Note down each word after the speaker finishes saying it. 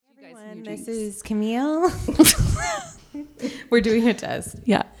This is Camille. We're doing a test.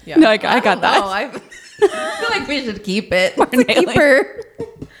 Yeah. No, I got that. I feel like we should keep it. Keeper.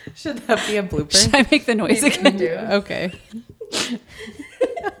 Should that be a blooper? Should I make the noise again? Okay.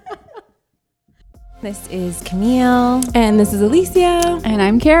 This is Camille. And this is Alicia. And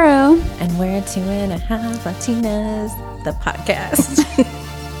I'm Caro. And we're 2.5 Latinas, the podcast.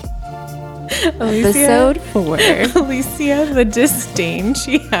 Episode 4. Alicia, the disdain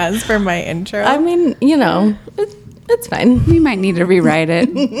she has for my intro. I mean, you know, it's fine. We might need to rewrite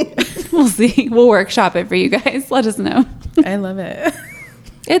it. We'll see. We'll workshop it for you guys. Let us know. I love it.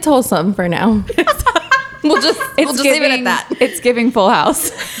 It's wholesome for now. We'll just leave it at that. It's giving Full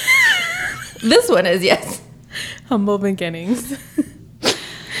House. This one is, yes. Humble beginnings.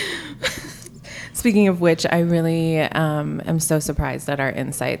 Speaking of which, I really am so surprised at our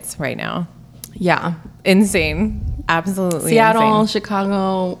insights right now. Yeah. Insane. Absolutely Seattle, insane.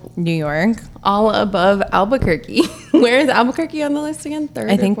 Chicago, New York. all above Albuquerque. Where is Albuquerque on the list again?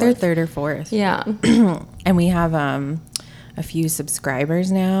 I think they're third or fourth. Yeah. And we have a few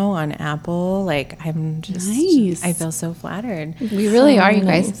subscribers now on Apple. Like, I'm just, Nice. I feel so flattered. We really are, you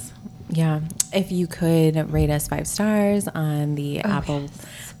guys. Yeah. If you could rate us 5 stars on the Apple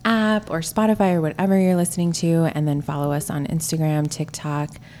app or Spotify or whatever you're listening to, and then follow us on Instagram,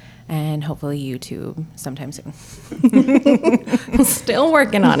 TikTok, and hopefully YouTube sometime soon. Still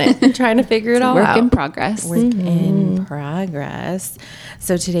working on it. Trying to figure it all Work out. in progress. Work in progress.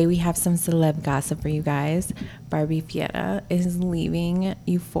 So today we have some celeb gossip for you guys. Barbie Fiera is leaving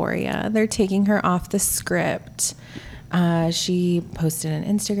Euphoria. They're taking her off the script. She posted an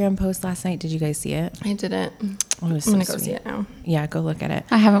Instagram post last night. Did you guys see it? I didn't. Oh, it was I'm so going to go sweet. see it now. Yeah, go look at it.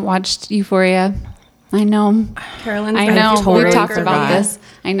 I haven't watched Euphoria. I know. Carolyn's I got know. a We totally talked forgot. about this.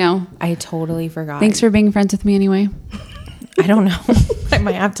 I know. I totally forgot. Thanks for being friends with me anyway. I don't know. I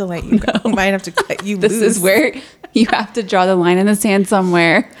might have to let you go. I might have to cut you This loose. is where you have to draw the line in the sand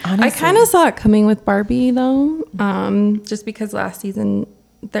somewhere. Honestly. I kind of saw it coming with Barbie though, just because last season,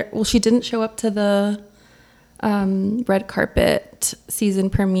 she didn't show up to the red carpet season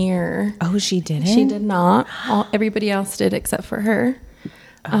premiere. Oh, she didn't? She did not. Everybody else did except for her.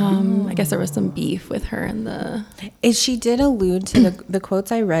 I guess there was some beef with her and the. She did allude to the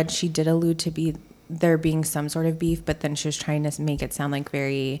quotes I read. She did allude to there being some sort of beef, but then she was trying to make it sound like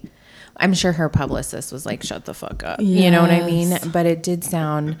very. I'm sure her publicist was like, "Shut the fuck up," you know what I mean? But it did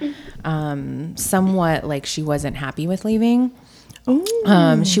sound somewhat like she wasn't happy with leaving.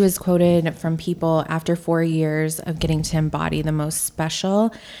 She was quoted from people after 4 years of getting to embody the most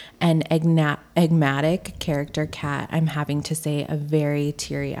special and enigmatic character Kat. I'm having to say a very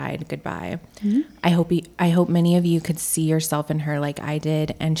teary-eyed goodbye. Mm-hmm. I hope many of you could see yourself in her like I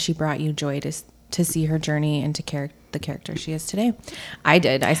did, and she brought you joy to see her journey into the character she is today. I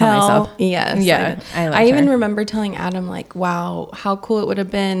did. I saw myself. Yes. Yeah. I even remember telling Adam like, "Wow, how cool it would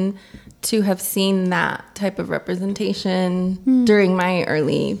have been to have seen that type of representation during my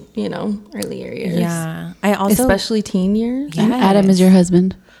earlier years." Yeah. I also, especially teen years. Yeah. And Adam is your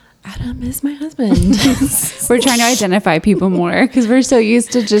husband. Adam is my husband. We're trying to identify people more because we're so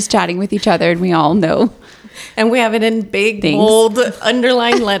used to just chatting with each other and we all know. And we have it in big, Things. bold,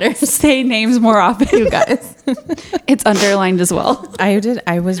 underlined letters. Say names more often, you guys. It's underlined as well.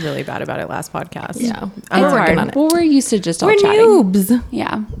 I was really bad about it last podcast. Yeah. We're working on it. Well, we're used to just all We're chatting. noobs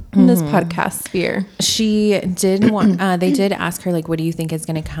Yeah. in this podcast sphere. She did want, they did ask her, like, what do you think is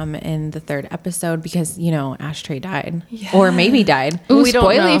going to come in the 3rd episode? Because, Ashtray died. Or maybe died. Ooh, We don't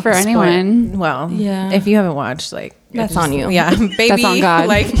spoily know. for anyone. Well, Yeah. if you haven't watched, like, That's on you. Yeah, baby. That's on God.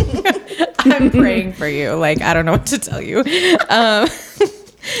 Like, I'm praying for you. Like, I don't know what to tell you.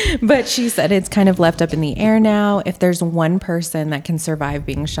 But she said it's kind of left up in the air now. If there's one person that can survive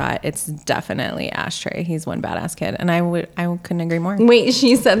being shot, it's definitely Ashtray. He's one badass kid. And I couldn't agree more. Wait,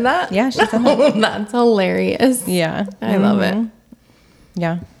 she said that? Yeah, she said that. That's hilarious. Yeah. I love it.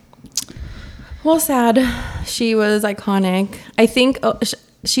 Yeah. Well, sad. She was iconic. I think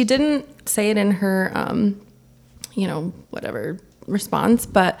she didn't say it in her, whatever response,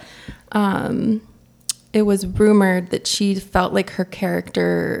 but it was rumored that she felt like her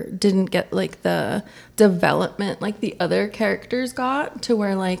character didn't get like the development like the other characters got, to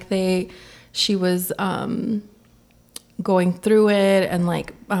where like she was going through it, and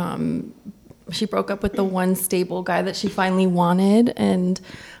like she broke up with the one stable guy that she finally wanted, and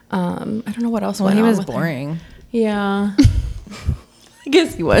I don't know what else went He on was with her. boring. Yeah. I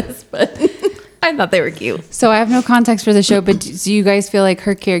guess he was, but I thought they were cute. So I have no context for the show, but do you guys feel like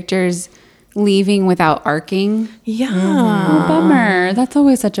her character's leaving without arcing? Yeah. Oh, bummer. That's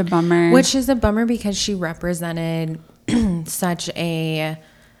always such a bummer. Which is a bummer because she represented such a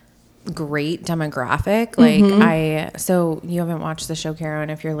great demographic. Like so you haven't watched the show, Karen,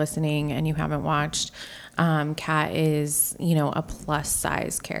 if you're listening and you haven't watched, Kat is, you know, a plus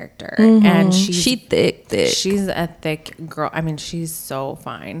size character, and she's thick. She's a thick girl. I mean, she's so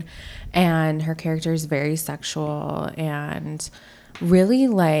fine, and her character is very sexual and really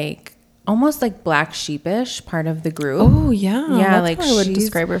like almost like black sheepish part of the group. Oh yeah, that's like how I would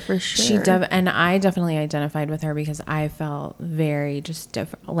describe her for sure. And I definitely identified with her because I felt very just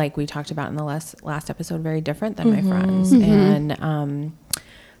different, like we talked about in the last episode, very different than my friends, and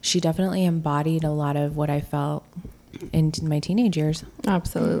she definitely embodied a lot of what I felt in my teenage years.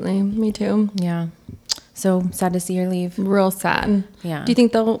 Absolutely, me too. Yeah, so sad to see her leave. Real sad. Yeah. Do you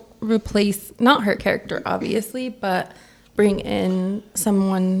think they'll replace, not her character obviously, but bring in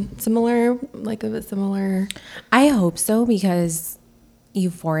someone similar, like a similar? I hope so, because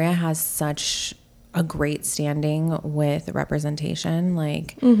Euphoria has such a great standing with representation.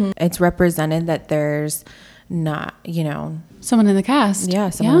 Like it's represented that there's not, you know, Someone in the cast.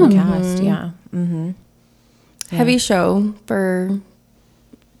 yeah, someone in the cast. Yeah. Heavy show for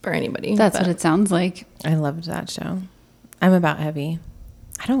anybody. That's what it sounds like. I loved that show. I'm about heavy.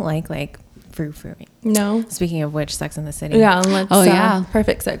 I don't like fruit. No. Speaking of which, Sex and the City. Yeah. Let's, yeah.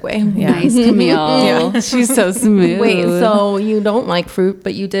 Perfect segue. Yeah. Nice, Camille. She's so smooth. Wait, so you don't like fruit,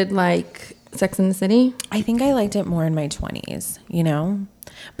 but you did like Sex and the City? I think I liked it more in my 20s, you know?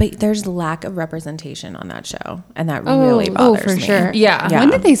 But there's lack of representation on that show, and that really bothers for me. sure. Yeah. When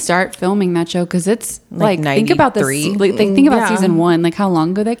did they start filming that show? Because it's like think about this. 93? Like, think about Yeah. season 1. Like how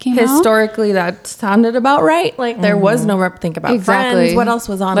long ago that came out? Historically, that sounded about right. Like there was no think about Exactly. Friends. What else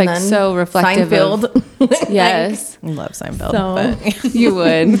was on Like, then? so reflective of- Seinfeld. Yes, I love Seinfeld, So- but you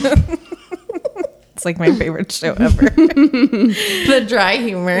would. it's like my favorite show ever. The dry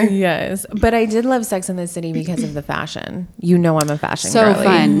humor. Yes. But I did love Sex and the City because of the fashion. You know I'm a fashion So girly.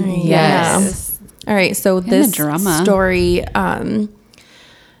 fun. Yeah. Yes. All right, so the this drama. story, and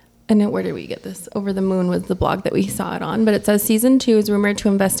then where did we get this? Over the Moon was the blog that we saw it on, but it says season 2 is rumored to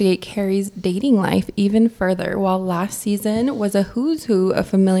investigate Carrie's dating life even further, while last season was a who's who of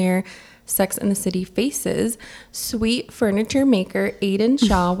familiar Sex and the City faces. Sweet furniture maker Aiden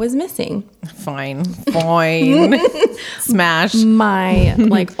Shaw was missing. Fine. Smash. My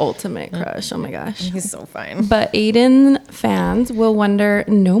like ultimate crush. Oh my gosh. He's so fine. But Aiden fans will wonder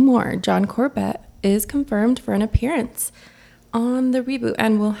no more. John Corbett is confirmed for an appearance on the reboot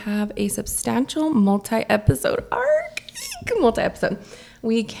and will have a substantial multi-episode arc. Multi-episode.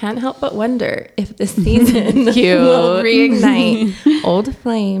 We can't help but wonder if this season will reignite old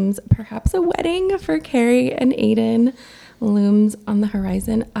flames. Perhaps a wedding for Carrie and Aiden looms on the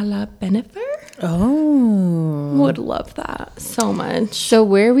horizon a la Bennifer. Oh. Would love that so much. So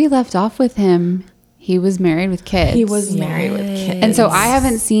where we left off with him, he was married with kids. He was married with kids. And so I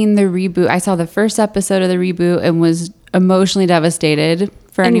haven't seen the reboot. I saw the first episode of the reboot and was emotionally devastated.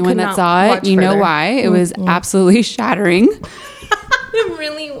 For And you anyone could that not saw it, watch you know further. why. It was absolutely shattering. It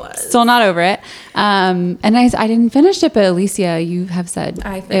really was. Still not over it. And I didn't finish it, but Alicia, you have said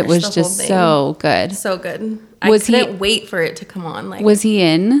I it finished was the whole just thing. so good. So good. Was I he- couldn't wait for it to come on. Like Was he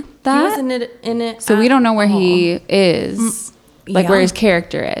in he that? was in it. So we at don't know where all. he is, like where yeah. his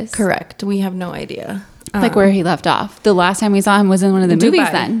character is. Correct. We have no idea. Like where he left off. The last time we saw him was in one of the movies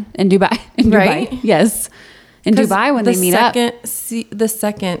Dubai. then. In Dubai. In Right? Dubai. Yes. In 'Cause Dubai when they meet up. The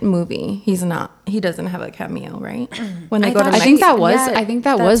second movie, he doesn't have a cameo, right? When they go to I think Mexico. that was I think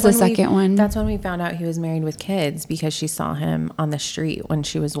that was the when second one. That's when we found out he was married with kids, because she saw him on the street when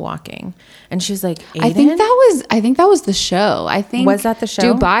she was walking, and she's like, Aiden? I think that was the show. I think Was that the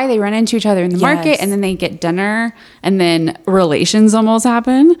show? Dubai, they run into each other in the market Yes. and then they get dinner and then relations almost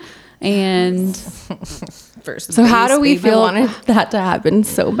happen. And First so how do we I feel? wanted that to happen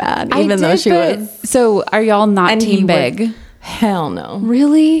so bad, I even though did, she but- was. So are y'all not And he team was- big? Hell no.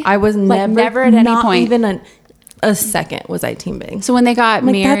 Really? I was Like, never at any not point. even a second was I team big. So when they got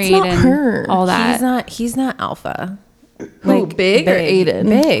Like, that's married not and her. all that, He's not alpha. Who, Big or Aiden?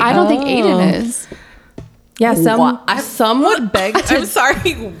 Big. I don't think Oh. Aiden is. Yeah, some would beg to. I'm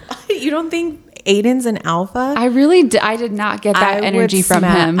sorry. You don't think Aiden's an alpha? I did not get that energy from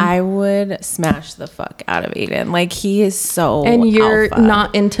him. I would smash the fuck out of Aiden. Like, he is so And you're alpha.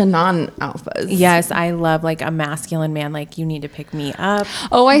 not into non-alphas. Yes, I love like a masculine man. Like, you need to pick me up.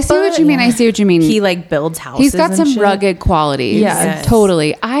 Oh, I see what But- you mean. I see what you mean. He like builds houses. He's got and some shit. rugged qualities. Yes.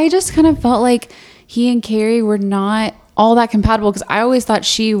 Totally. I just kind of felt like he and Carrie were not all that compatible because I always thought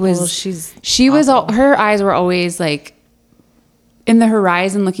she was. Well, she's she was all. Her eyes were always like in the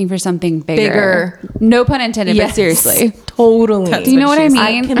horizon looking for something bigger. No pun intended, but seriously. Totally. Do you know what I mean?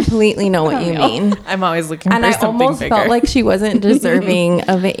 I completely know what you mean. I'm always looking And for I something almost bigger. felt like she wasn't deserving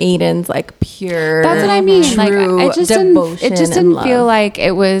of Aiden's like pure. That's what I mean. Like true it just devotion and didn't feel love. like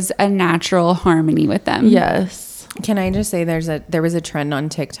it was a natural harmony with them. Yes. Can I just say there was a trend on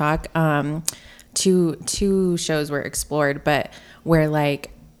TikTok. Two shows were explored, but where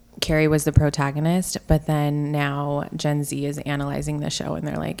like Carrie was the protagonist, but then now Gen Z is analyzing the show and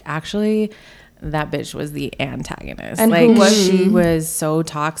they're like, actually, that bitch was the antagonist. And like who was she was so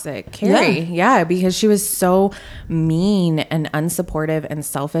toxic. Carrie. Yeah, because she was so mean and unsupportive and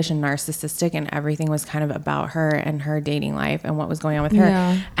selfish and narcissistic, and everything was kind of about her and her dating life and what was going on with her.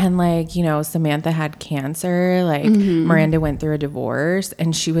 Yeah. And like, you know, Samantha had cancer, like Miranda went through a divorce,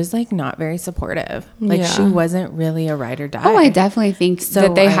 and she was like not very supportive. Like she wasn't really a ride or die. Oh, I definitely think So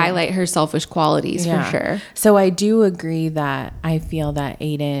that they I- highlight her selfish qualities for sure. So I do agree that I feel that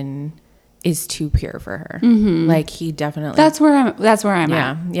Aiden is too pure for her. Like he definitely. That's where I'm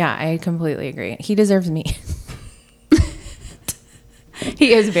yeah, at. yeah. I completely agree. He deserves me.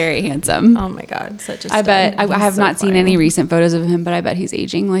 He is very handsome. Oh my God, such a I bet I stud. have He's so not seen fine. any recent photos of him, but I bet he's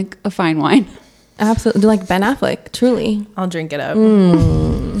aging like a fine wine. Absolutely, like Ben Affleck, truly. I'll drink it up.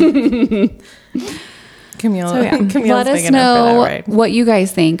 Camille, So, yeah. Camille's Let big us enough for that, know right? what you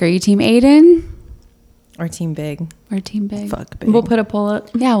guys think. Are you team Aiden Or Team Big. or team Big? Fuck Big. We'll put a poll up.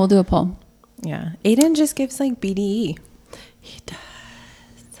 Yeah, we'll do a poll. Yeah. Aiden just gives like BDE. He does.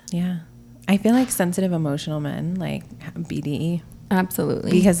 Yeah. I feel like sensitive, emotional men like have BDE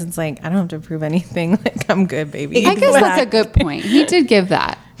Absolutely. because it's like, I don't have to prove anything. Like, I'm good, baby. I guess that's a good point. He did give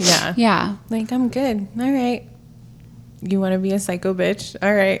that. Yeah. Yeah. Like, I'm good. All right. You want to be a psycho bitch?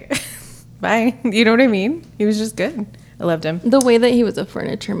 All right. Bye. You know what I mean? He was just good. I loved him. the way that he was a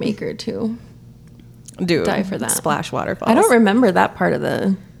furniture maker too. Dude. Die for that. Splash waterfalls. I don't remember that part of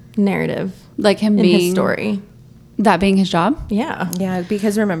the narrative Like him in being his story. that being his job. Yeah. Yeah,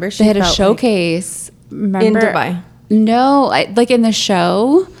 because remember, she They had a felt showcase. In Remember? Dubai. No, like in the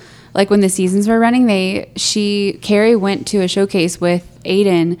show, like when the seasons were running, Carrie went to a showcase with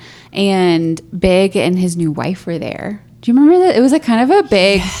Aiden, and Big and his new wife were there. Do you remember that? It was like kind of a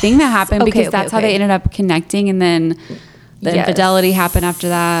big thing that happened Okay, because okay, that's how okay. they ended up connecting, and then the Yes. infidelity happened after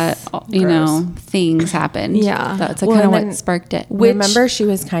that. You know, things happened. Yeah. That's Well, kind of and then what sparked it. remember, she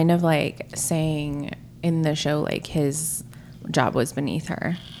was kind of like saying in the show, like his job was beneath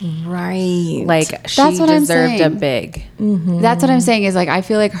her. Right. Like she That's what I'm deserved a saying. big. That's what I'm saying is like I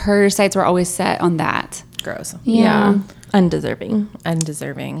feel like her sights were always set on that. Gross. yeah. Undeserving.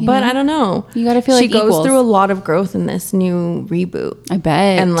 Undeserving. But I don't know. You gotta feel she like goes equals. through a lot of growth in this new reboot. I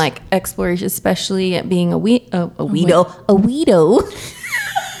bet. And like exploration, especially at being a widow.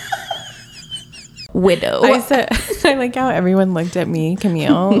 Widow. I said, I like how everyone looked at me,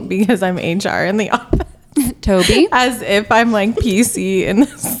 Camille, because I'm HR in the office, Toby. as if I'm like PC in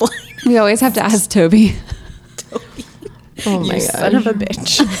this line. We always have to ask Toby. Oh my You god. son of a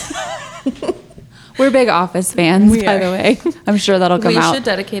bitch. We're big Office fans, We by are. the way. I'm sure that'll come We out. should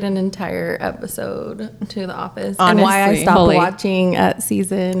dedicate an entire episode to The Office and why I Honestly. stopped Fully. watching at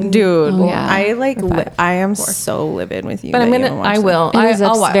season. Dude, Oh, yeah. I like, Or five, I am so livid with you. But that I'm you gonna. haven't watched I it. will. It was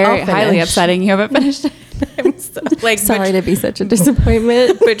I'll very I'll highly finish. upsetting. You haven't finished it. I'm so, like, Sorry to be such a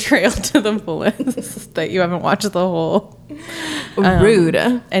disappointment. betrayal to the fullest that you haven't watched the whole. Rude.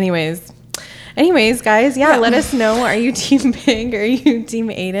 Anyways, guys, yeah, let us know. Are you Team Big? Are you Team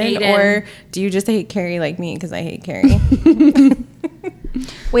Aiden? Aiden. Or do you just hate Carrie like me? Because I hate Carrie.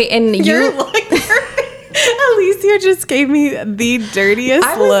 Wait, and You're you. like, Alicia just gave me the dirtiest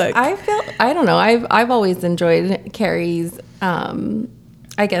look. I feel. I don't know. I've always enjoyed Carrie's.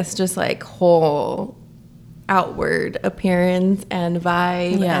 I guess just like whole outward appearance and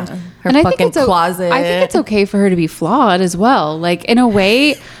vibe. Yeah. And her And I think fucking it's o- closet. I think it's okay for her to be flawed as well. Like in a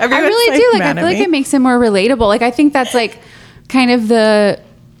way, I Everyone's, really like, do. Like I mad feel at like me. it makes it more relatable. Like I think that's like kind of the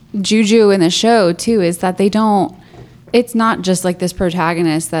juju in the show too, is that they don't. It's not just like this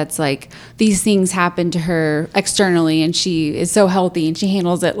protagonist that's like these things happen to her externally and she is so healthy and she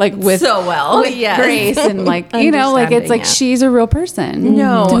handles it like with So well. with Yes. grace and like you know like it's Understanding, like yeah. she's a real person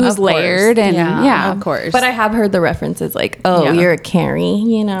No, who's of course. layered and yeah. of course. But I have heard the references like, oh, Yeah. you're a Carrie,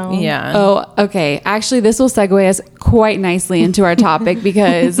 you know? yeah. Oh, okay. Actually, this will segue us quite nicely into our topic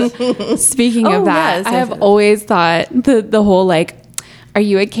because speaking of Oh, that, yes, I yes, have yes. always thought the whole like, are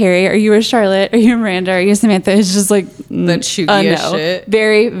you a Carrie? Are you a Charlotte? Are you a Miranda? Are you a Samantha? It's just like The cheugiest shit.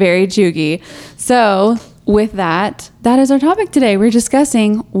 Very, very cheugy. So with that is our topic today. We're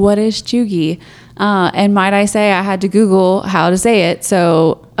discussing what is cheugy. And might I say, I had to Google how to say it.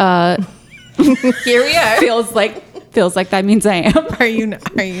 So Here we are. feels like feels like that means I am. Are you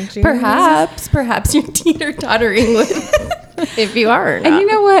cheating? Perhaps you're teeter-tottering with if you are. And you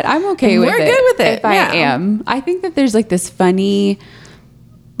know what? I'm okay with it. We're good with it. If I am. I think that there's like this funny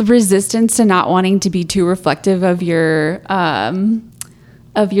resistance to not wanting to be too reflective of your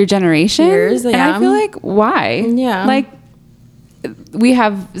generation. Years, And I feel like, why? Yeah. Like, we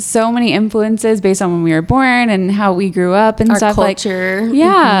have so many influences based on when we were born and how we grew up and Our stuff. culture. Like,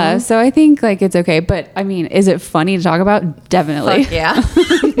 yeah. So I think like it's okay. But I mean, is it funny to talk about? Definitely. Fuck yeah.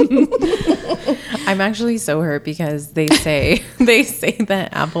 I'm actually so hurt because they say that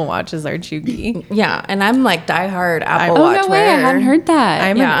Apple Watches are cheugy. Yeah, and I'm like diehard Apple Oh, Watch no way. I wearer. hadn't heard that.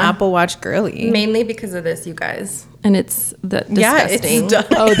 I'm Yeah. an Apple Watch girly. Mainly because of this, you guys. And it's disgusting. Yeah, it's done.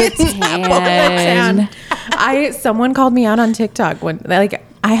 Oh, the tan. Someone called me out on TikTok when like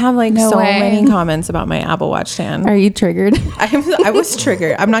I have like No so way. many comments about my Apple Watch tan. Are you triggered? I was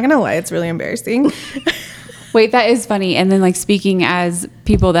triggered. I'm not gonna lie, it's really embarrassing. Wait, that is funny. And then like speaking as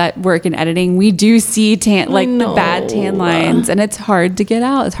people that work in editing, we do see the bad tan lines, and it's hard to get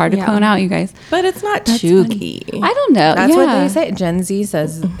out. It's hard to Yeah. cone out, you guys. But it's not That's cheugy. I don't know. That's what Yeah. they say. Gen Z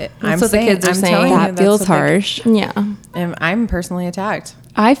says. I'm what the saying, kids are I'm saying. telling you, That that's feels what they- harsh. Yeah. And I'm personally attacked.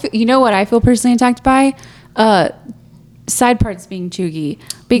 You know what I feel personally attacked by? Side parts being cheugy,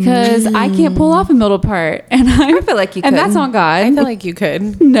 because I can't pull off a middle part, and I feel like you and could. that's on God. I feel like you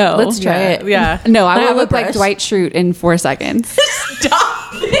could. no, Let's try it. Yeah. No, I I will have a look like brush. Dwight Schrute in 4 seconds.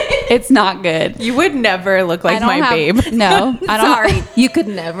 Stop it. It's not good. You would never look like my babe. No, I don't. Sorry, you could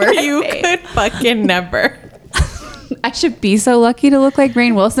never. You could fucking never. I should be so lucky to look like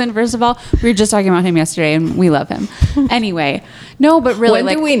Rainn Wilson. First of all, we were just talking about him yesterday, and we love him. Anyway, no, but really, When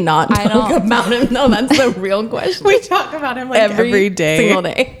like, do we not I talk don't- about him? No, that's the real question. We talk about him like every day. Single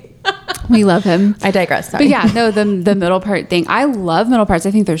day. we love him. I digress. Sorry. But yeah, no, the middle part thing. I love middle parts.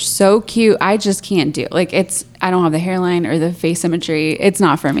 I think they're so cute. I just can't do like I don't have the hairline or the face symmetry. It's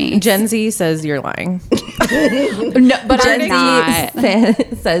not for me. Gen Z says you're lying. No, but I'm not.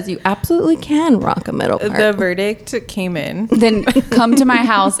 says you absolutely can rock a middle part. The verdict came in. Then come to my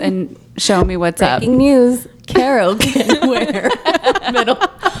house and show me what's up. Breaking news: Carol can wear middle.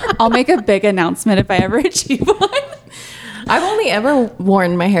 I'll make a big announcement if I ever achieve one. I've only ever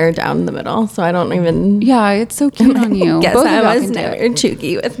worn my hair down the middle, so I don't even. Yeah, it's so cute on you. Guess Both of I y'all was can do never it.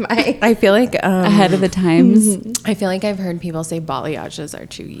 cheugy with my. I feel like Ahead of the times. I feel like I've heard people say balayages are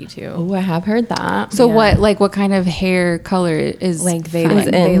cheugy too. Oh, I have heard that. So Yeah. what kind of hair color is Like they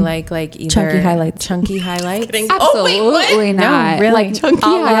fine? like either Chunky highlights. Chunky highlights. Absolutely not. really. Like Chunky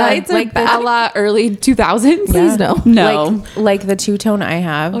highlights are like bad. a la early 2000s. Please no. No. Like the two-tone I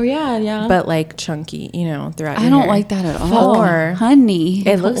have. Oh yeah. But like chunky, throughout I your don't hair. like that at all. Or Honey.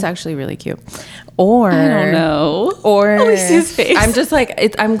 it looks actually really cute. Or I don't know. Or Alicia's face. I'm just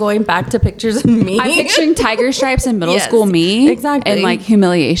like I'm going back to pictures of me. I'm picturing tiger stripes in middle Yes, school me. exactly. And like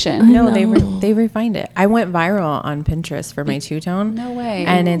humiliation. no, they refined it. I went viral on Pinterest for my two-tone. No way.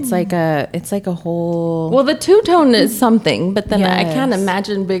 And it's like a whole. Well, the two-tone is something, but then I can't Yes.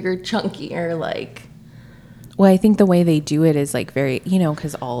 imagine bigger, chunkier, like. Well, I think the way they do it is like very,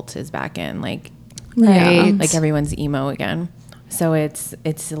 because alt is back in, like, Right. like everyone's emo again. So it's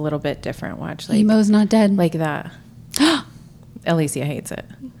a little bit different. Watch like Emo's not dead. like that. Alicia hates it.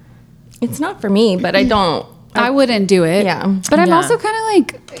 It's not for me, but I don't. I wouldn't do it. Yeah. But I'm Yeah. also kind of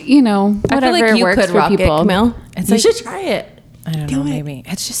like, whatever I feel like you works could for rock people. it, Camille. It's You like- should try it. I don't know. Maybe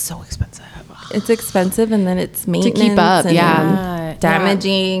it's just so expensive. It's expensive, and then it's maintenance keep up, and yeah.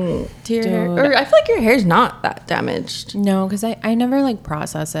 damaging to your hair. Dude. Or I feel like your hair's not that damaged. No, because I never like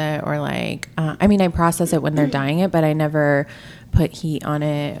process it or like I process it when they're dyeing it, but I never put heat on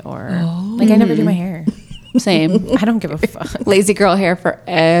it or like I never do my hair. Same. I don't give a fuck. Lazy girl hair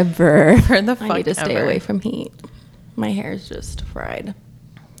forever. For the fuck I need to stay ever. away from heat. My hair is just fried.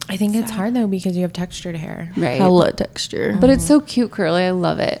 I think it's hard though because you have textured hair. Right. Hella texture. But it's so cute, curly. I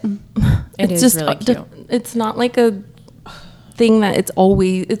love it. It's just really cute. It's not like a thing that it's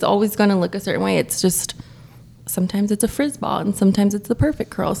always going to look a certain way. It's just sometimes it's a frizz ball and sometimes it's the perfect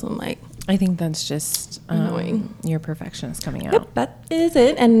curl. So I'm like, I think that's just Annoying. your perfectionist coming out. yep, that is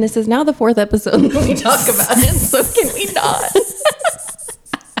it. And this is now the 4th episode that we talk about it. So can we not?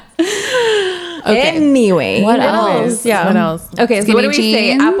 Okay. Anyway, What Anyways, else? Yeah. What else? Okay, so what do we Skinny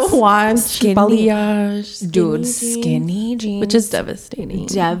say? jeans? Apple Watch, Skinny- balayage, Dude, jeans, skinny jeans. which is devastating.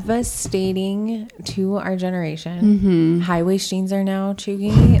 Devastating to our generation. High waist jeans are now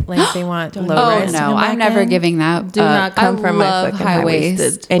cheugy. Like they want low Oh rise to no, come I'm back never in. giving that. Do not come I from my love fucking high-waisted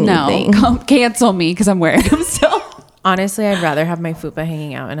high-waisted anything. No, cancel me because I'm wearing them still. Honestly, I'd rather have my fupa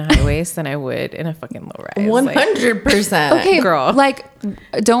hanging out in a high waist than I would in a fucking low rise. 100%. Okay, girl. Like,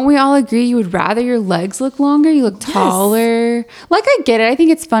 don't we all agree you would rather your legs look longer? You look taller. Like, I get it. I think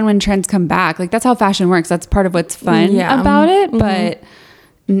it's fun when trends come back. Like, that's how fashion works. That's part of what's fun about it. But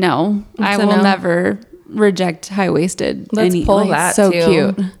no, I will never reject high-waisted. Let's pull that so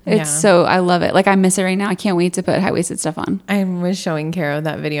too. Cute. It's so, I love it. Like, I miss it right now. I can't wait to put high-waisted stuff on. I was showing Caro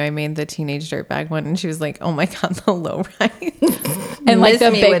that video I made, the teenage dirtbag one, and she was like, "Oh my god, the low rise." And like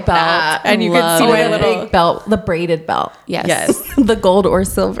the big belt. That. And you could see my little big belt, the braided belt. Yes. The gold or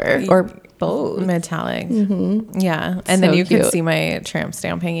silver or both. Metallic. Yeah. And then So you could cute. see my tramp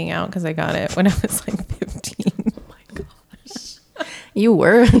stamp hanging out because I got it when I was like 15. You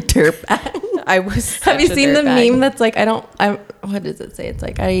were a dirtbag. I was. Have you such a seen the dirtbag. meme that's like, what does it say? It's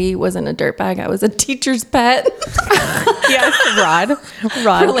like, I wasn't a dirtbag. I was a teacher's pet. Yes, Rod.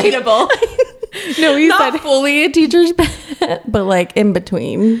 Relatable. No, he Not said fully a teacher's pet, but like in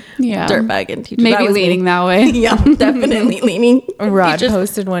between. Yeah. Dirtbag and teacher. Maybe was me. leaning that way. Yeah, definitely leaning. Rod Teacher's-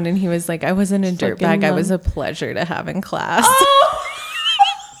 posted one and he was like, "I wasn't a dirtbag. I was a pleasure to have in class."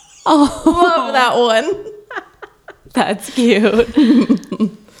 Love that one. That's cute.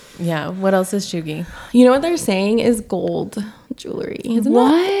 Yeah. What else is Cheugy? You know what they're saying is gold jewelry. Isn't What?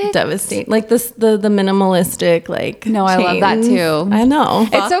 that devastating? Like this, the minimalistic, like. No, I love that chains. too. I know.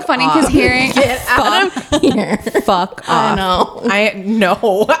 It's so funny because hearing Get out of here. Fuck off. I know.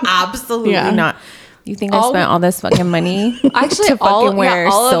 No, absolutely Yeah. not. You think I spent all this fucking money? actually to fucking wear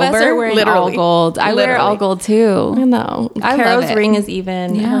all of us silver? are wearing Literally. all gold. I wear all gold I too. know. I love Caro's it. ring is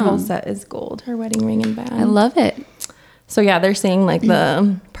even. Her Yeah. whole set is gold. Her wedding ring and band. I love it. So yeah, they're saying like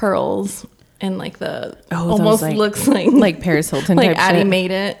the pearls and like the those, almost like- looks like Paris Hilton like type Addie shit.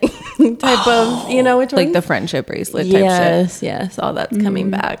 made it type of, you know, which Like one? the friendship bracelet type shit. Yes, all that's coming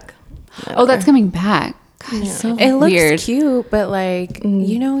back. Oh, that's coming back. God, it's so It looks weird. cute, but like,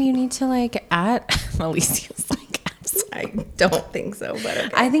 you know, you need to like add. Alicia's like, I don't think so, but okay.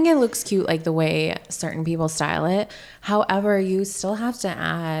 I think it looks cute, like the way certain people style it. However, you still have to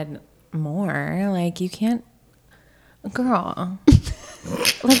add more. Like, you can't, girl.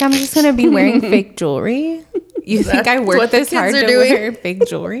 Like, I'm just gonna be wearing fake jewelry. You think I work what the this kids hard are to doing? wear fake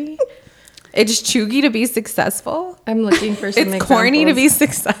jewelry? It's Cheugy to be successful. I'm looking for some It's corny to be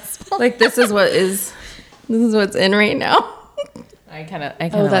examples. successful. Like this is what's in right now. I kind of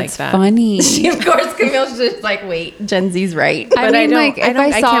Oh, like that's that. funny. Of course, Camille's just like, wait, Gen Z's right. I But I mean, don't- like, I if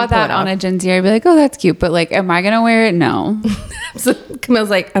don't- I I saw can't pull that it on off. a Gen Z, I'd be like, oh, that's cute. But like, am I going to wear it? No. So Camille's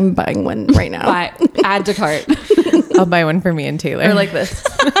like, I'm buying one right now. But add to cart. I'll buy one for me and Taylor. Or like this.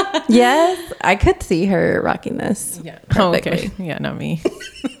 Yes, I could see her rocking this. yeah. Perfectly. Okay. Yeah, not me.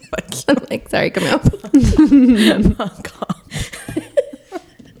 Fuck you. I'm like, sorry, Camille. Fuck off.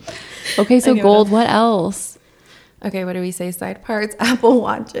 Okay, so Okay, gold. What else? Okay, what do we say? Side parts. Apple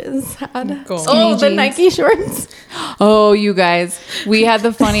Watches. Gold. Oh, the jeans. Nike shorts. Oh, you guys, we had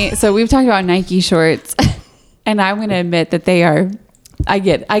the funny. So we've talked about Nike shorts, and I'm going to admit that they are.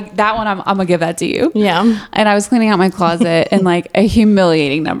 That one. I'm gonna give that to you. Yeah. And I was cleaning out my closet and like a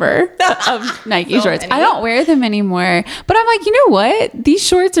humiliating number of Nike shorts. many. I don't wear them anymore, but I'm like, you know what? These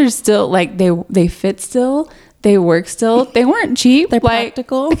shorts are still like they fit still. They work still. They weren't cheap. They're like,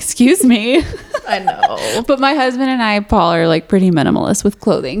 practical. Excuse me. I know. But my husband and I, Paul, are like pretty minimalist with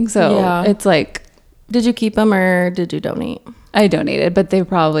clothing. So Yeah. it's like Did you keep them or did you donate? I donated, but they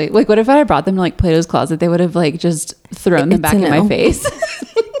probably like, what if I had brought them to like Plato's Closet? They would have like just thrown them It's back a in my no. face.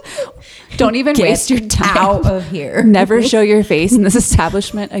 Don't even waste your time. Out of here. Never show your face in this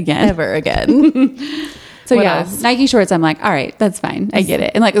establishment again. Ever again. So What yeah, else? Nike shorts. I'm like, all right, that's fine. I get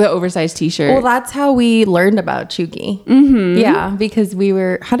it. And like the oversized T-shirt. Well, that's how we learned about Cheugy. Mm-hmm. Yeah, because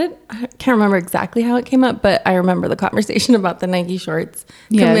I can't remember exactly how it came up, but I remember the conversation about the Nike shorts.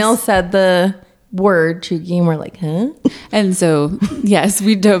 Yes. Camille said the word Cheugy and we're like, huh? And so, yes,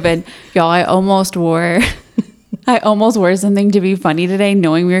 we dove in. Y'all, I almost wore something to be funny today,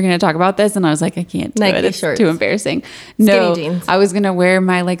 knowing we were going to talk about this. And I was like, I can't do Nike it. It's shorts. too embarrassing. No, jeans. I was going to wear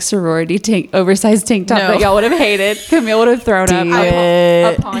my like sorority oversized tank top No. that y'all would have hated. Camille would have thrown up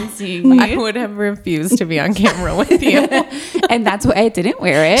it. upon seeing me. I would have refused to be on camera with you. And that's why I didn't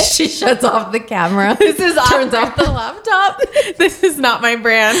wear it. She shuts off the camera. Turns off the laptop. This is not my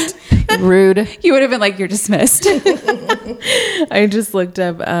brand. Rude. You would have been like, you're dismissed. I just looked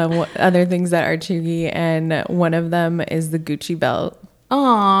up other things that are Cheugy, and one of them is the Gucci belt.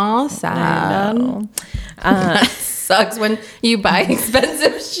 Aw, sad. know. Sucks when you buy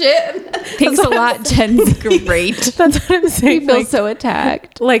expensive shit. Thanks a lot, Jen. Great. That's what I'm I saying. feel Like, so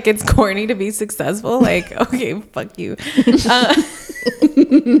attacked. like it's corny to be successful. Like, okay, fuck you.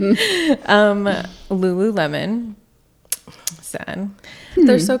 Lululemon. Sad.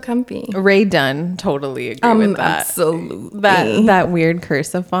 They're so comfy. Ray Dunn, totally agree with that. Absolutely. That weird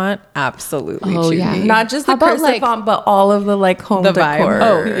cursive font, absolutely. Oh, Cheugy. yeah. Not just the How about, cursive like, font, but all of the like home The decor. vibe.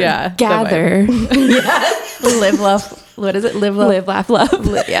 Oh, yeah. the Gather. Live, love. What is it? Live, love. Live, laugh, love.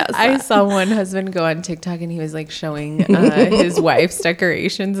 Yes. I saw one husband go on TikTok and he was like showing his wife's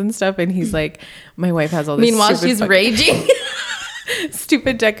decorations and stuff, and he's like, my wife has all this. Meanwhile, stupid she's fucking- raging.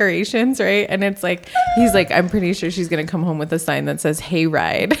 stupid decorations, right? And it's like, he's like, I'm pretty sure she's gonna come home with a sign that says "Hey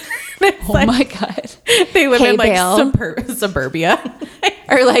Ride." Oh my God. They live Hey, in like Bale. suburbia.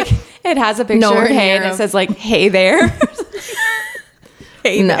 Or like it has a picture Nowhere of hey near and it him. says like hey there.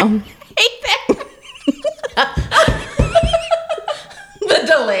 Hey No. there. Hey there. The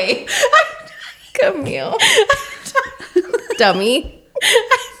delay. Camille. Dummy.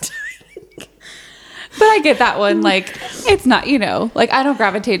 But I get that one. Like it's not, like I don't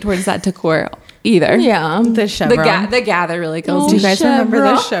gravitate towards that decor either. Yeah. The chevron. The gather really goes. Do you guys remember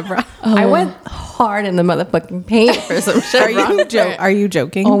the chevron. chevron? I went hard in the motherfucking paint for some chevron. Are you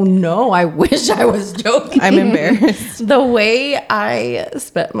joking? Oh no, I wish I was joking. I'm embarrassed. The way I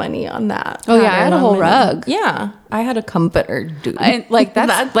spent money on that. Oh, yeah, I had a pattern whole on my- rug. Yeah. I had a comforter, dude. And like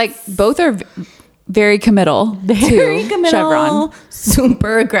that's like both are very committal Very to committal, chevron.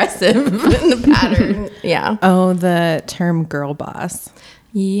 super aggressive in the pattern. Yeah. Oh, the term "girl boss."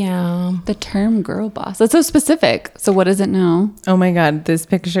 Yeah. The term girl boss. That's so specific. So what does it know? Oh my God, this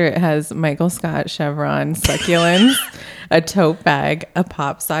picture, it has Michael Scott chevron succulents, a tote bag, a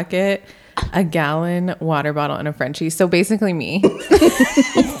pop socket, a gallon water bottle, and a Frenchie. So basically me.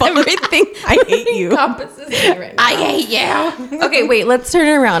 Everything I hate you. encompasses me right now. I hate you. Okay, wait, let's turn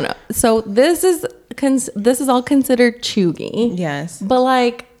it around. So this is all considered cheugy. Yes. But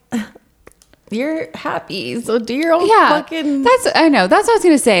like you're happy, so do your own Yeah, fucking I know. That's what I was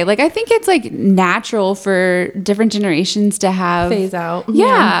gonna say. Like, I think it's like natural for different generations to have phase out.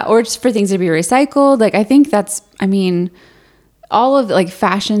 Yeah, or just for things to be recycled. Like, I think that's. I mean, all of like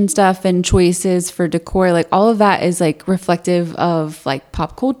fashion stuff and choices for decor, like all of that is like reflective of like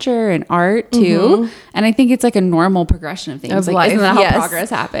pop culture and art too. And I think it's like a normal progression of things. Of like, life, isn't that how yes. progress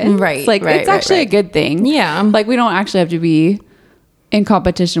happens? Right, Like, right, it's right, actually right. a good thing. Yeah. Like, we don't actually have to be in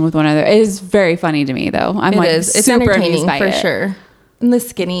competition with one another. It is very funny to me though. I'm like It's super entertaining amused by for it. sure. And the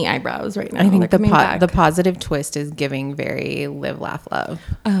skinny eyebrows right now. I think they're coming back. the positive twist is giving very live, laugh, love.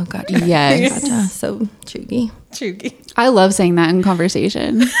 Oh god. Yes. Gotcha. So cheugy. Cheugy. I love saying that in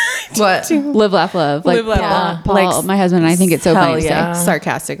conversation. What? Live, laugh, love. Like Live, laugh, Paul, love. Paul, my husband, and I think it's so Hell funny to yeah. say.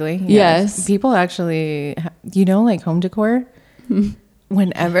 Sarcastically. Yes. People actually, like home decor?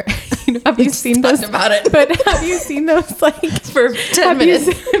 Whenever. Have you seen those? about it. But have you seen those like For 10 minutes.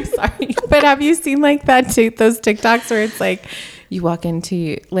 I'm sorry. But have you seen like those TikToks where it's like you walk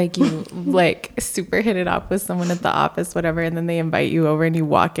into like you like super hit it off with someone at the office, whatever, and then they invite you over and you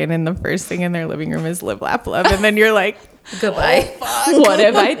walk in and the first thing in their living room is live, laugh, love, and then you're like, Goodbye. What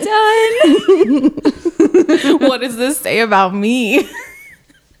have I done? what does this say about me?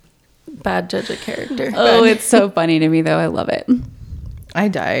 Bad judge of character. Oh, it's so funny to me though. I love it. I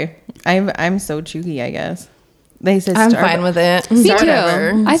die. I'm so cheugy, I guess. They said I'm fine with it. Me too.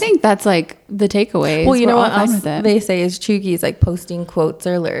 Whatever. I think that's like the takeaway. Well, you know We're what all fine else with it. they say is cheugy is like posting quotes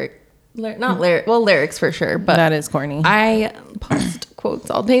or lyrics for sure. But that is corny. I post quotes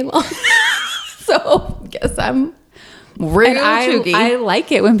all day long. So guess I'm real And cheugy. I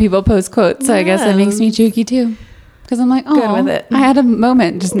like it when people post quotes. So I guess that makes me cheugy too. Because I'm like, oh, with it. I had a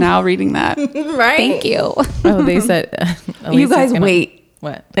moment just now reading that. right? Thank you. Oh, they said You Elisa's guys gonna- wait.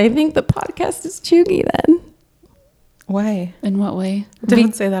 What? I think the podcast is cheugy then. Why? In what way?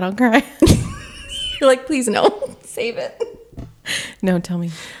 Don't say that. I'll cry. You're like, please no. Save it. No, tell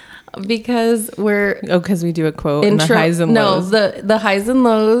me. Because we're Because we do a quote in the intro- highs and no, lows. the highs and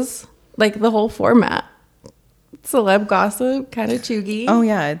lows, like the whole format. Celeb gossip, kind of cheugy. Oh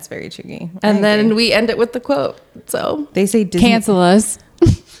yeah, it's very cheugy. I And then agree. we end it with the quote. So they say Disney, Cancel us.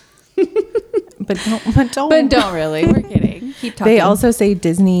 but don't. But don't really. We're kidding. keep talking. They also say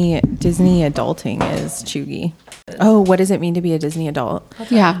Disney adulting is cheugy. Oh, what does it mean to be a Disney adult?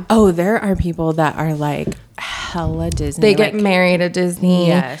 Yeah. Oh, there are people that are like hella Disney. they get like, married at Disney.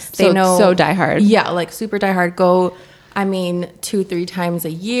 Yes. They So- know so diehard. Yeah, like super diehard. Go, 2-3 times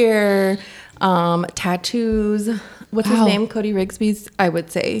a year. Tattoos. What's his Wow. name? Cody Rigsby's, I would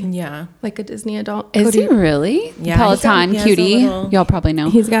say. Yeah. Like a Disney adult. Is Cody, he really? Yeah, Peloton he has a cutie. little- Y'all probably know.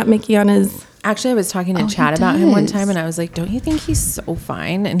 He's got Mickey on his. Actually, I was talking to Oh, Chad he about him one does. time, and I was like, "Don't you think he's so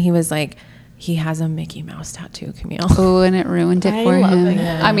fine?" And he was like, "He has a Mickey Mouse tattoo, Camille." Oh, and it ruined it I for love him.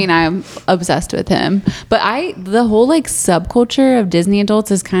 it. I mean, I'm obsessed with him. But the whole like subculture of Disney adults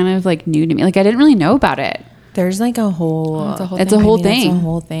is kind of like new to me. Like I didn't really know about it. There's like a whole, It's a whole I thing. mean, it's a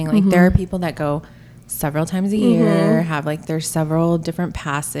whole thing. Like there are people that go several times a year, have like there's several different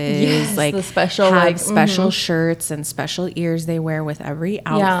passes, Yes, like the special, have like, special shirts and special ears they wear with every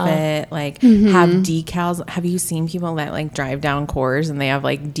outfit, like have decals. Have you seen people that like drive down Coors and they have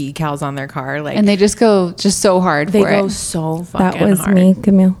like decals on their car? Like, And they just go so hard they for go it. so fucking That was hard. me,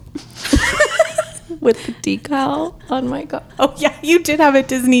 Camille. With the decal on my car. Oh yeah, you did have a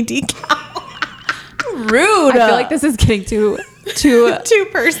Disney decal. Rude. I feel like this is getting too Too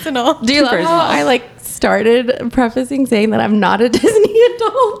personal. Do you love personal. how I like started prefacing saying that I'm not a Disney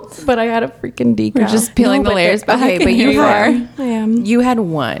adult, but I had a freaking decal. We're just peeling the layers back. okay, but and you here are. I am. You had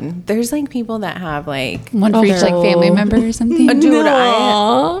one. There's like people that have like one for each like family member or something. Dude,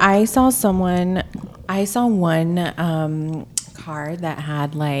 No. I saw one car that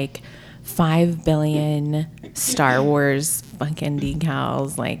had like 5 billion Star Wars fucking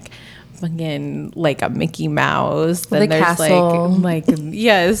decals, like fucking like a Mickey Mouse. Then The there's castle. like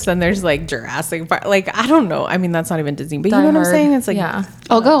yes, then there's like Jurassic Park. Like I don't know. I mean that's not even Disney, but you know what I'm Hard. saying? It's like yeah.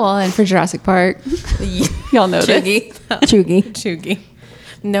 I'll go all in for Jurassic Park. Y'all know this. Cheugy. Cheugy.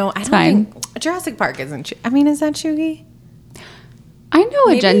 No, I don't fine. think Jurassic Park isn't. I mean, is that Cheugy? I know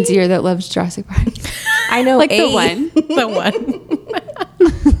a Gen Maybe. Zer that loves Jurassic Park. I know Like a- the one. The one.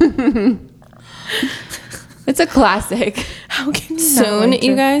 It's a classic. How can you not Soon, like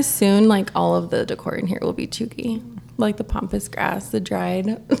you Cheugy? guys, soon, like all of the decor in here will be Cheugy. Like the pampas grass, the dried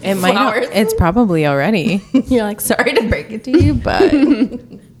It might not, flowers. it's probably already. You're like, sorry to break it to you, but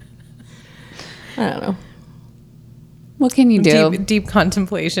I don't know. What can you do? Deep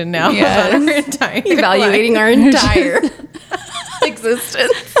contemplation now Yes. about our entire Evaluating life. our entire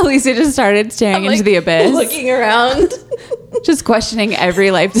existence. Alicia just started staring into Like, the abyss, looking around, just questioning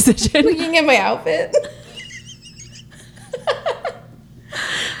every life decision. looking at my outfit.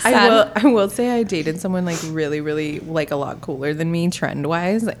 I will say I dated someone like really like a lot cooler than me trend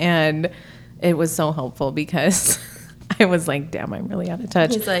wise, and it was so helpful because I was like, damn, I'm really out of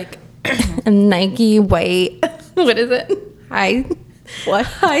touch. He's like a Nike white. What is it?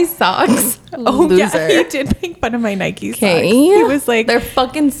 High socks. Oh Loser. yeah, he did make fun of my Nike socks. Okay. He was like, They're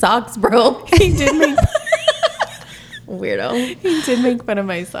fucking socks, bro. he did make Weirdo. he did make fun of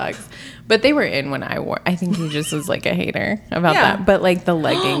my socks, but they were in when I wore. I think he just was like a hater about Yeah. that. But like the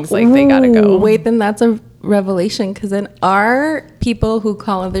leggings, like they gotta go. Ooh, wait, then that's a revelation because then are people who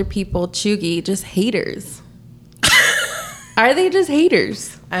call other people cheugy just haters? Are they just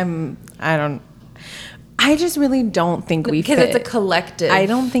haters? I just really don't think we Because fit. it's a collective. I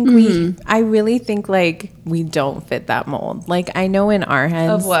don't think I really think like we don't fit that mold. Like I know in our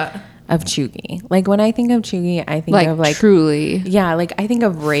heads Of what? Of Cheugy. Like when I think of Cheugy, I think of like truly yeah, like I think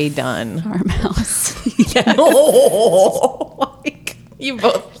of Ray Dunn. farmhouse. Yes. Like You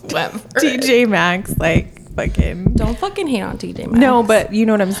both went for it. TJ Maxx, like fucking. Don't fucking hate on TJ Maxx. No, but you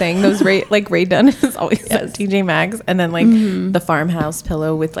know what I'm saying. Those Ray Dunn is always at TJ Maxx, and then like the farmhouse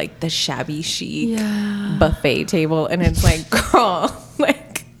pillow with like the shabby chic buffet table, and it's like, girl,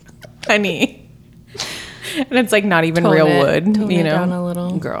 like, honey, and it's like not even Tone real it- wood, tone you it know, down a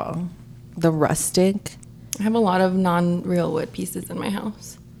little. girl, the rustic. I have a lot of non-real wood pieces in my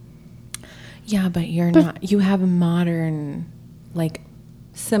house. Yeah, but you're not. You have modern, like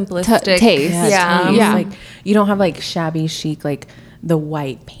Simplistic taste. Yeah. taste. Yeah. Like you don't have like shabby chic, like the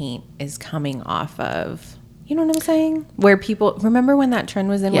white paint is coming off of. You know what I'm saying? Where people remember when that trend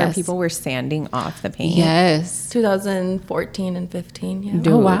was in, where Yes. people were sanding off the paint. Yes. 2014 and 15. Yeah. Dude,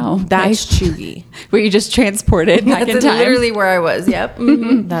 Oh, wow. that's Cheugy. Were you just transported back That's in time? literally where I was. Yep.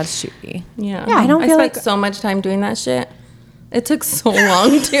 Mhm. That's Cheugy. Yeah. I don't feel spent like- so much time doing that shit. It took so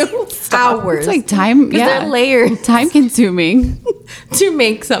long to hours. It's like time. Because Yeah. they're layered Time consuming. to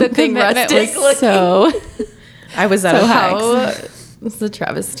make something Commitment rustic. was so. I was at So a high. house. It's a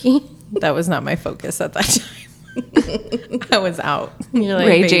travesty. That was not my focus at that time. I was out. You're like,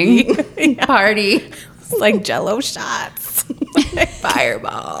 Raging. baby, party. It's like Jello shots.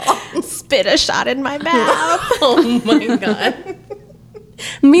 Fireball. Spit a shot in my mouth. Oh my god.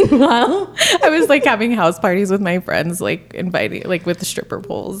 Meanwhile, I was like having house parties with my friends, like inviting, like with the stripper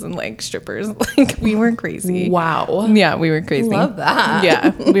poles and like strippers. Like we were crazy. wow. Yeah, we were crazy. Love that. Yeah,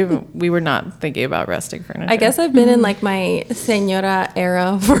 we were not thinking about rustic furniture. I guess I've been in like my señora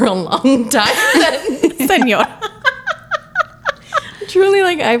era for a long time. Senor. Truly,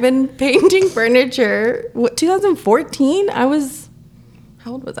 like I've been painting furniture. What 2014? How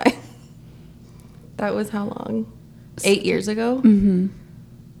old was I? That was how long? 8 years ago. Mm-hmm.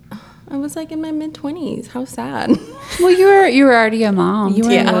 I was like in my mid-20s. How sad. Well, you were already a mom. You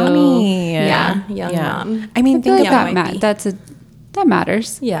were Yeah. a mommy. Yeah, young mom. I mean, I feel think like about might that be. that's a That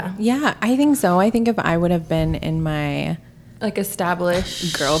matters. Yeah. Yeah, I think so. I think if I would have been in my Like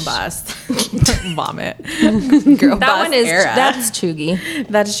established girl bust vomit girl that bust one is era, that's cheugy.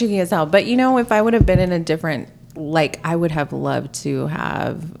 that's cheeky as hell. But you know, if I would have been in a different, like, I would have loved to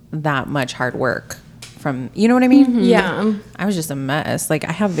have that much hard work from, you know what I mean? Yeah. I was just a mess. Like,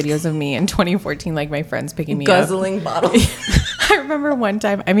 I have videos of me in 2014, like my friends picking me Guzzling bottles. up. I remember one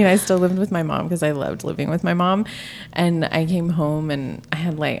time, I mean, I still lived with my mom because I loved living with my mom. And I came home and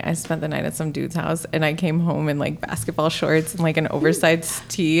I spent the night at some dude's house, and I came home in like basketball shorts and like an oversized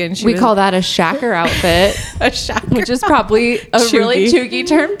tee. And We call that a shacker outfit, a shacker, which is probably a really cheugy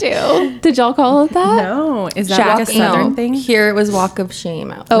term too. Did y'all call it that? No, is that like a Shack- southern No, thing? Here it was walk of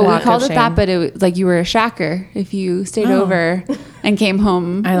shame out. Oh, Walk we called of it that, shame. but it was like you were a shacker if you stayed over and came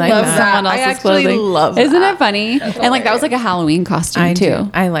home. I like with that. someone I else's actually clothing. love Isn't that. it funny? And like that was like a Halloween costume I too.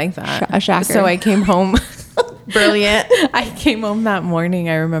 do. I like that. A shacker. So I came home. Brilliant. I came home that morning.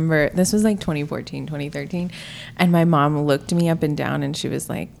 I remember this was like 2014, 2013. And my mom looked me up and down and she was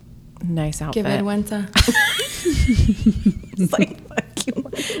like, nice outfit. Give Edwinsa. It's like, fuck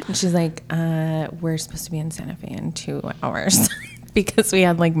you. And she's like, we're supposed to be in Santa Fe in 2 hours because we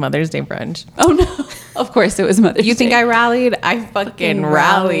had like Mother's Day brunch. Oh no! Of course it was Mother's You think Day. I rallied? I fucking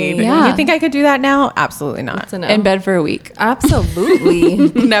rallied. Yeah. You think I could do that now? Absolutely not. That's a no. in bed for a week, Absolutely.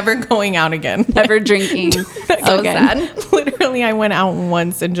 Never going out again. never drinking So again. sad. Literally, I went out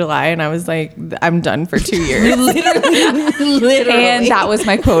once in July and I was like, I'm done for 2 years. Literally. And that was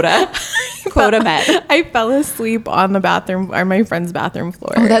my quota. Quota met. I fell asleep on the bathroom or my friend's bathroom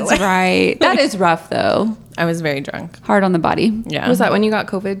floor. Oh, that's Like, right. That is rough though. I was very drunk. Hard on the body. Yeah. Was that when you got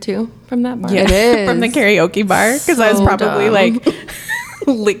COVID too from that bar? Yeah. It is. From the karaoke bar because I was So probably dumb. like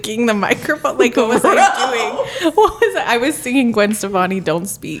licking the microphone. Like, what was I doing? What was I was singing Gwen Stefani, Don't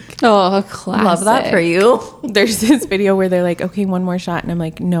Speak. Oh, a classic. Love that for you. There's this video where they're like, okay, one more shot. And I'm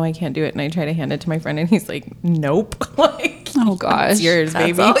like, no, I can't do it. And I try to hand it to my friend and he's like, nope. Like, Oh gosh. it's yours, That's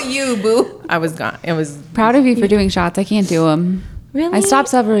baby. all you, boo. I was gone. It was Proud of you for doing shots. I can't do them. Really? I stopped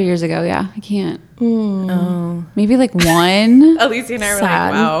several years ago. Yeah, I can't. oh. Maybe like one. Alicia and I were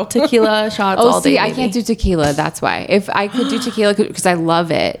Sad. like, wow. Tequila shots Oh, all see, day. I can't do tequila. That's why. If I could do tequila, because I love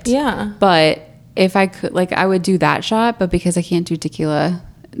it. Yeah. But if I could, like, I would do that shot. But because I can't do tequila,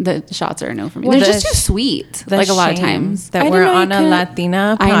 the shots are a no for me. Well, They're the just too sweet. The Like a lot of shame times. that I we're didn't know on you a could-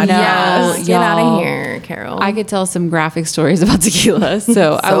 Latina I podcast. know. Yes. Get out y'all. of here, Carol. I could tell some graphic stories about tequila,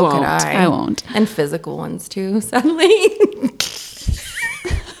 so I So won't. could I won't. And physical ones too, sadly.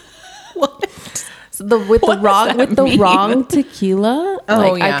 So with What does that mean? wrong tequila, Oh,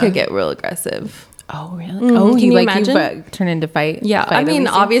 like yeah. I could get real aggressive. Oh, really? Oh, can you you like imagine? you turn into fight? Yeah, I fight mean,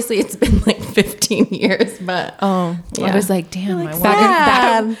 Alicia? obviously it's been like 15 years, but Oh, I Yeah. was like, damn, I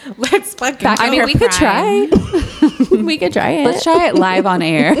back in- want let's fucking. back I in mean, her we could prime. try. We could try it. Let's try it live on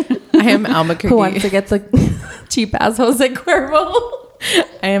air. I am Albuquerque. Who wants to get the cheap ass Jose Cuervo?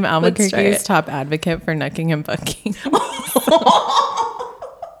 I am try Albuquerque's it. top advocate for nucking and bucking.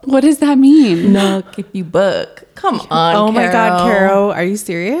 What does that mean? Nuck if you book. Come on. Oh my God, Carol, are you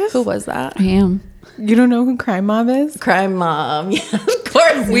serious? Who was that? I am. You don't know who Crime Mob is? Crime Mom. Yeah, of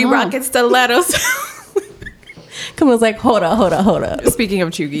course. We rocket stilettos. Come was like, hold up. Speaking of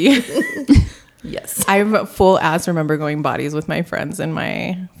Cheugy, Yes. I full ass remember going bodies with my friends in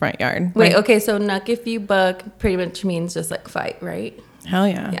my front yard. Wait, Like, okay, so nuck if you buck pretty much means just like fight, right? hell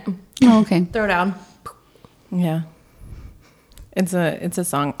yeah. Yeah. Oh, okay. Throw down. Yeah. It's a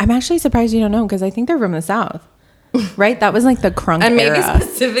song. I'm actually surprised you don't know because I think they're from the South. Right? That was like the crunk And maybe era.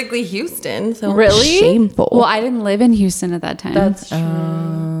 specifically Houston. So Really? shameful. Well, I didn't live in Houston at that time. that's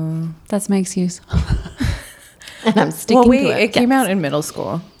true. That's my excuse. And I'm sticking Well, wait, to it. it came out in middle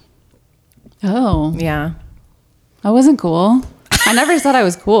school. Oh, Yeah. I wasn't cool. I never said I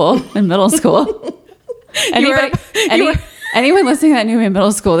was cool in middle school. Anybody, anyone listening that knew me in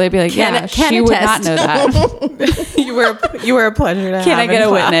middle school, they'd be like, Can- "Yeah, can she would not attest." know that." You were a pleasure to Can I have get in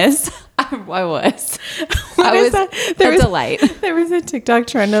a class. witness? I was. What I is was that? a delight. There was a TikTok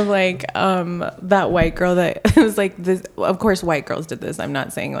trend of like that white girl that it was like this. Of course, white girls did this. I'm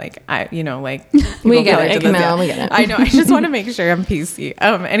not saying like like people We get of color it, did this. Camille, we get it. I know. I just want to make sure I'm PC.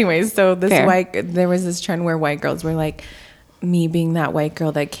 Anyways, so Fair. there was this trend where white girls were like, me being that white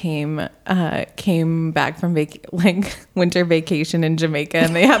girl that came back from winter vacation in Jamaica,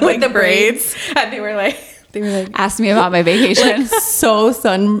 and they had like the braids, and they were like. Asked me about my vacation. so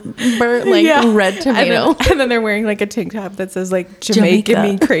sunburnt, like Yeah. red tomato. And then they're wearing like a tank top that says like Jamaican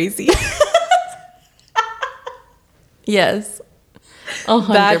Jamaica. me crazy. Yes.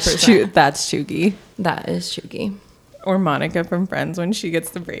 100%. That's Cheugy. That is Cheugy. Or Monica from Friends when she gets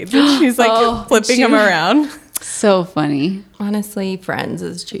the braids and she's like Oh, flipping them Cheugy. around. So funny. Honestly, Friends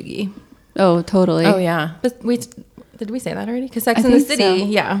is Cheugy. Oh, totally. Oh yeah. But did we say that already? Because Sex I and the think City, so.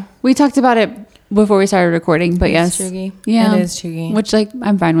 yeah. We talked about it before we started recording, but yes. Cheugy. Yeah. It is Cheugy. Which, like,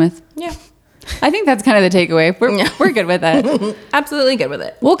 I'm fine with. Yeah. I think that's kind of the takeaway. We're good with it. Absolutely good with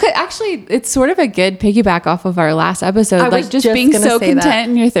it. Well, actually, it's sort of a good piggyback off of our last episode. I Like, was just just being gonna so say that.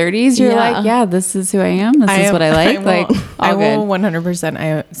 content in your 30s. You're Yeah. like, yeah, this is who I am. This is what I like. I All will good. 100%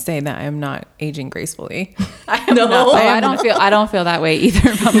 I say that I am not aging gracefully. No, Oh, I don't feel that way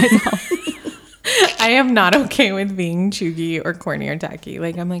either about myself. I am not okay with being cheugy or corny or tacky.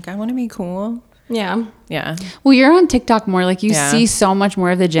 Like, I'm like, I want to be cool. Yeah. Yeah. Well, you're on TikTok more. Like, you Yeah. see so much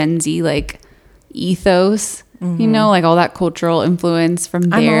more of the Gen Z, like, ethos, you know, like all that cultural influence from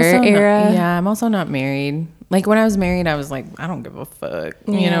their era. I'm also not married. Like, when I was married, I was like, I don't give a fuck.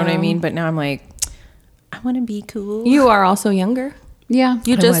 You know what I Yeah. mean? But now I'm like, I want to be cool. You are also younger. Yeah.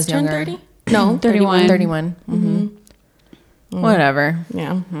 You I just was turned younger. 30? No, 31. 31. Whatever.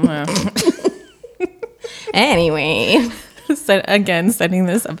 Yeah. Well, Anyway. again, sending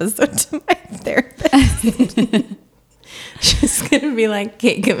this episode to my therapist. She's going to be like,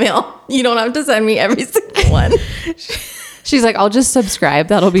 okay, Camille, you don't have to send me every single one. She's like, I'll just subscribe.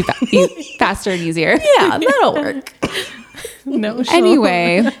 That'll be faster and easier. Yeah, that'll work. No,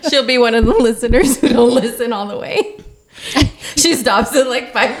 Anyway, She'll be one of the listeners who don't listen all the way. She stops in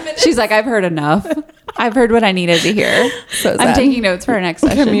like 5 minutes. she's like, I've heard enough. I've heard what I needed to hear. So I'm sad. taking notes for our next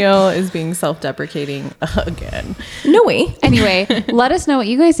session. Camille is being self-deprecating again. No way. Anyway, let us know what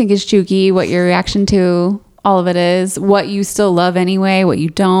you guys think is cheugy, what your reaction to all of it is, what you still love anyway, what you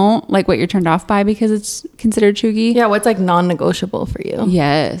don't, like what you're turned off by because it's considered cheugy. Yeah, what's like non-negotiable for you?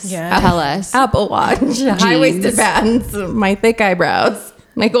 Yes. Yeah. Tell us. Apple Watch, high-waisted pants, my thick eyebrows,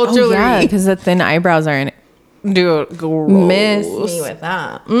 my gold Oh, jewelry. yeah, because the thin eyebrows are in it. Dude, gross. Miss me with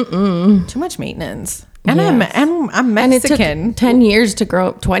that. Too much maintenance. And Yes. I'm And it took Mexican. 10 years to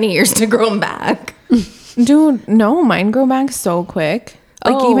grow, 20 years to grow them back. Dude, no, mine grow back so quick.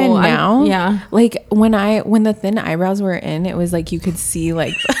 Like Oh, even I'm- now. yeah. Like when the thin eyebrows were in, it was like you could see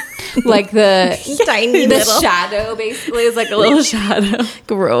like Like the Tiny the little. shadow basically is like a little shadow.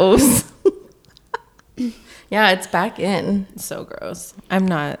 Gross. Yeah, it's back in. so gross. I'm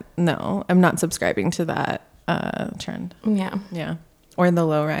not subscribing to that trend. Yeah. Yeah. Or the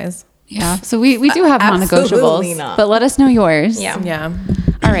low rise. Yeah. So we do have Absolutely non-negotiables, not. but let us know yours. Yeah. Yeah.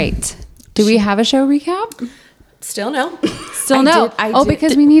 All right. Do we have a show recap? Still no. Still no. I Oh, did-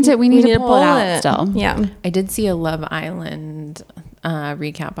 because we need to pull it out still. Yeah. I did see a Love Island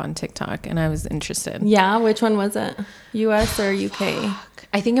recap on TikTok and I was interested. Yeah. Which one was it? US or UK?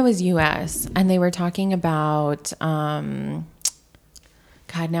 I think it was US and they were talking about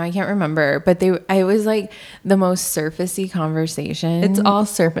God, now I can't remember, but it was like the most surfacey conversation. It's all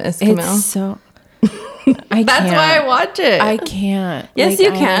surface, Camille. It's so That's why I watch it. I can't. Yes, Like,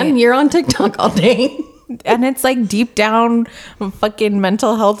 you can. You're on TikTok all day. And it's like deep down fucking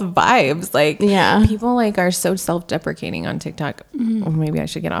mental health vibes. Like Yeah. people like are so self-deprecating on TikTok. Well, maybe I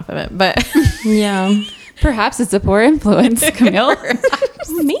should get off of it. But Yeah. Perhaps it's a poor influence, Camille.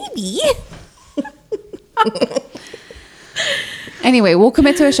 Maybe. Anyway, we'll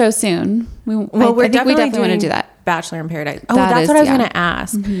commit to a show soon. I think we definitely want to doing do that. Bachelor in Paradise. Oh, That that's is- what I was yeah. going to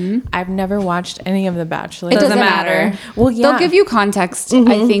ask. I've never watched any of the Bachelor. It doesn't matter. Well, yeah. They'll give you context,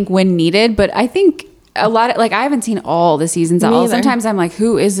 I think, when needed, but I think a lot of, like, I haven't seen all the seasons at all. either. Sometimes I'm like,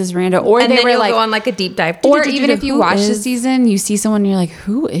 who is this rando? Or And they then were you'll like, go on like a deep dive. or even if you Who watch the is- season, you see someone, and you're like,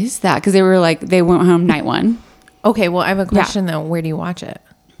 who is that? Because they were like, they went home night one. Okay, well, I have a question though. Where do you watch it?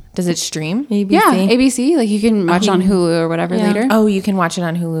 Does it stream? ABC. Yeah, ABC. Like, you can watch it on Hulu or whatever Yeah. later. Oh, you can watch it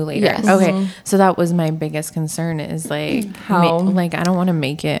on Hulu later. Yes. Okay. So that was my biggest concern is like How? like I don't want to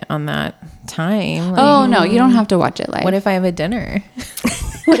make it on that time. Like, Oh, no, you don't have to watch it live. what if I have a dinner?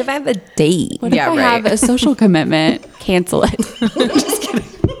 What if I have a date? What if Yeah, I right. have a social commitment? Cancel it.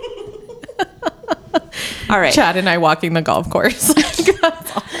 All right. Chad and I walking the golf course.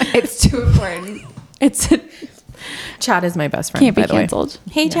 It's too important. It's Chad is my best friend. can't be by the way. canceled.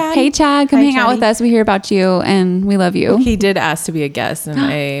 Hey, Chad. Hey, Chad, come Hi, hang out with Chaddy. us. We hear about you and we love you. He did ask to be a guest, and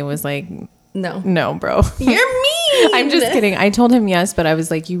I was like, No. "No, bro." You're mean. I'm just kidding. I told him yes, but I was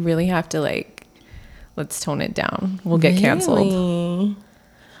like, "You really have to like, let's tone it down. We'll get canceled." Really?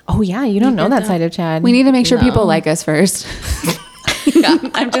 Oh yeah, you don't know that side of Chad. We need to make sure No. people like us first.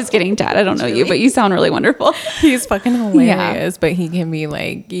 I'm just kidding, Chad. I don't know you, but you sound really wonderful. He's fucking hilarious, but he can be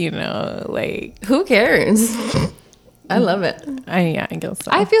like, like Who cares? I love it. I guess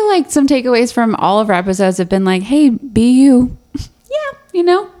so. I feel like some takeaways from all of our episodes have been like, hey, be you. Yeah. You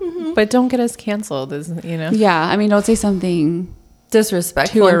know? But don't get us canceled, is Yeah. I mean, don't say something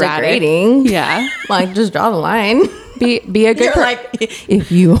disrespectful Too and erratic. degrading. Yeah. Like, just draw the line. Be a good You're like,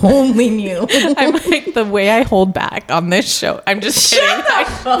 if you only knew. I'm like, the way I hold back on this show. I'm just kidding.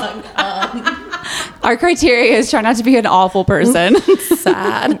 Our criteria is try not to be an awful person.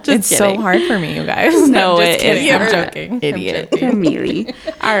 Sad. It's so kidding. hard for me, you guys. No, I'm it just kidding. is I'm not. joking. Idiot. I'm joking. Mealy.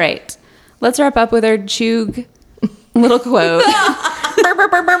 All right. Let's wrap up with our cheug little quote.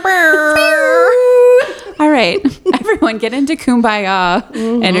 All right. Everyone get into kumbaya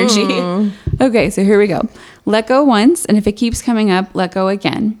energy. Okay, so here we go. Let go once, and if it keeps coming up, let go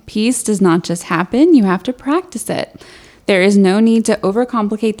again. Peace does not just happen, you have to practice it. There is no need to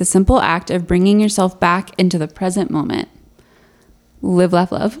overcomplicate the simple act of bringing yourself back into the present moment. Live,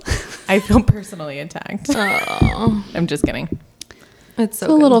 laugh, love. I feel personally attacked. Oh, I'm just kidding. it's so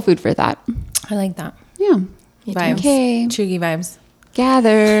So a good. little food for thought. I like that. Yeah. Vibes. Okay. Cheugy vibes.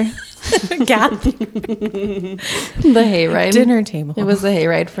 Gather. Gap. The hayride. Dinner table. It was the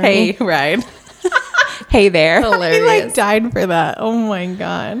hayride for me. Hey, ride. Hey there. I Hilarious. like died for that. Oh my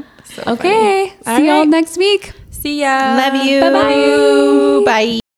God. So funny. Okay. All See y'all right. next week. See ya. Love you. Bye-bye. Bye.